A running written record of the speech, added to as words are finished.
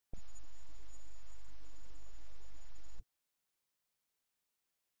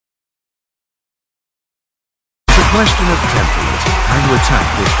question of temperament how to attack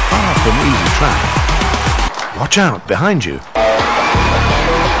this far from easy track. Watch out behind you.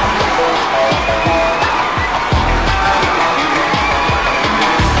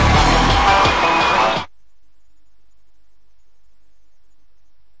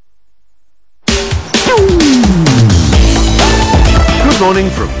 Good morning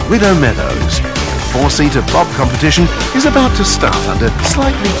from Widow Meadows. The four-seater bob competition is about to start under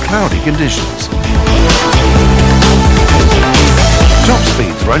slightly cloudy conditions. Top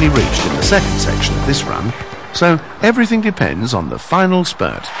speeds were only reached in the second section of this run, so everything depends on the final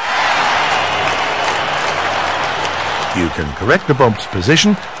spurt. You can correct the bob's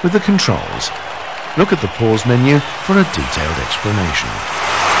position with the controls. Look at the pause menu for a detailed explanation.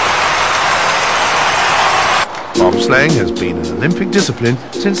 Bobsleighing has been an Olympic discipline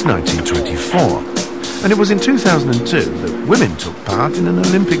since 1924, and it was in 2002 that women took part in an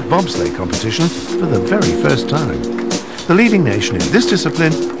Olympic bobsleigh competition for the very first time. The leading nation in this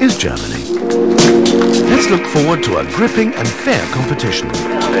discipline is Germany. Let's look forward to a gripping and fair competition. 3,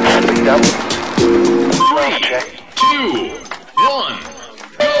 2, 1,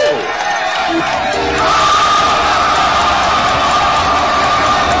 go!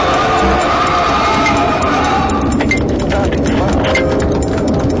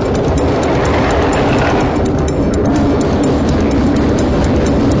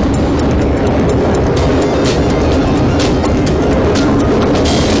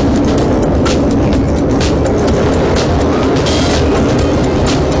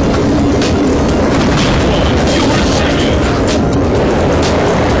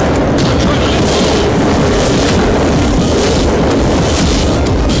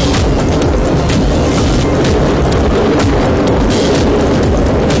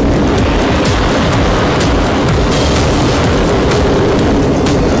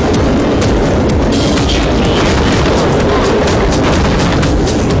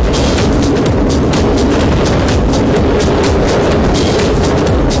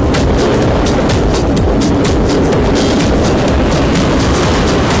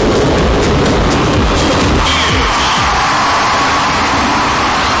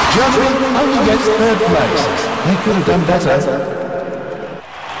 Germany only gets third place. They could have done better.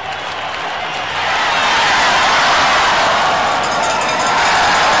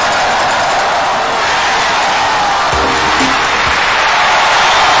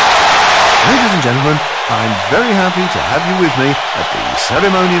 Ladies and gentlemen, I'm very happy to have you with me at the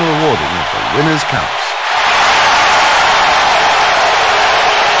ceremonial awarding of the Winners' Cups.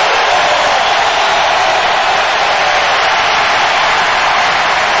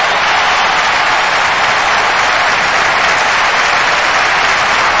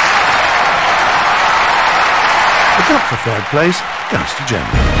 The cup for third place goes to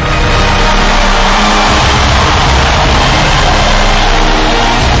Germany.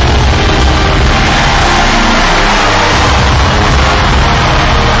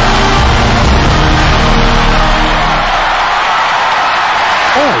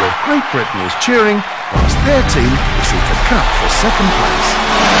 All of Great Britain is cheering whilst their team receive the cup for second place.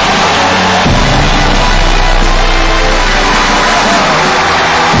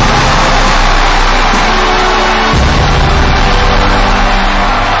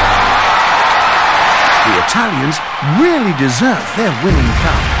 The Italians really deserve their winning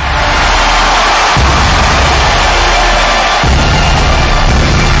cup.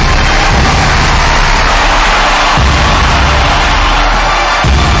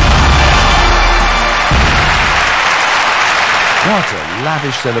 What a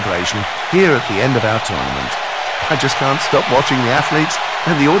lavish celebration here at the end of our tournament. I just can't stop watching the athletes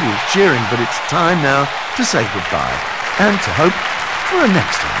and the audience cheering, but it's time now to say goodbye and to hope for a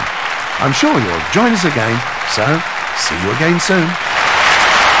next time. I'm sure you'll join us again, so see you again soon.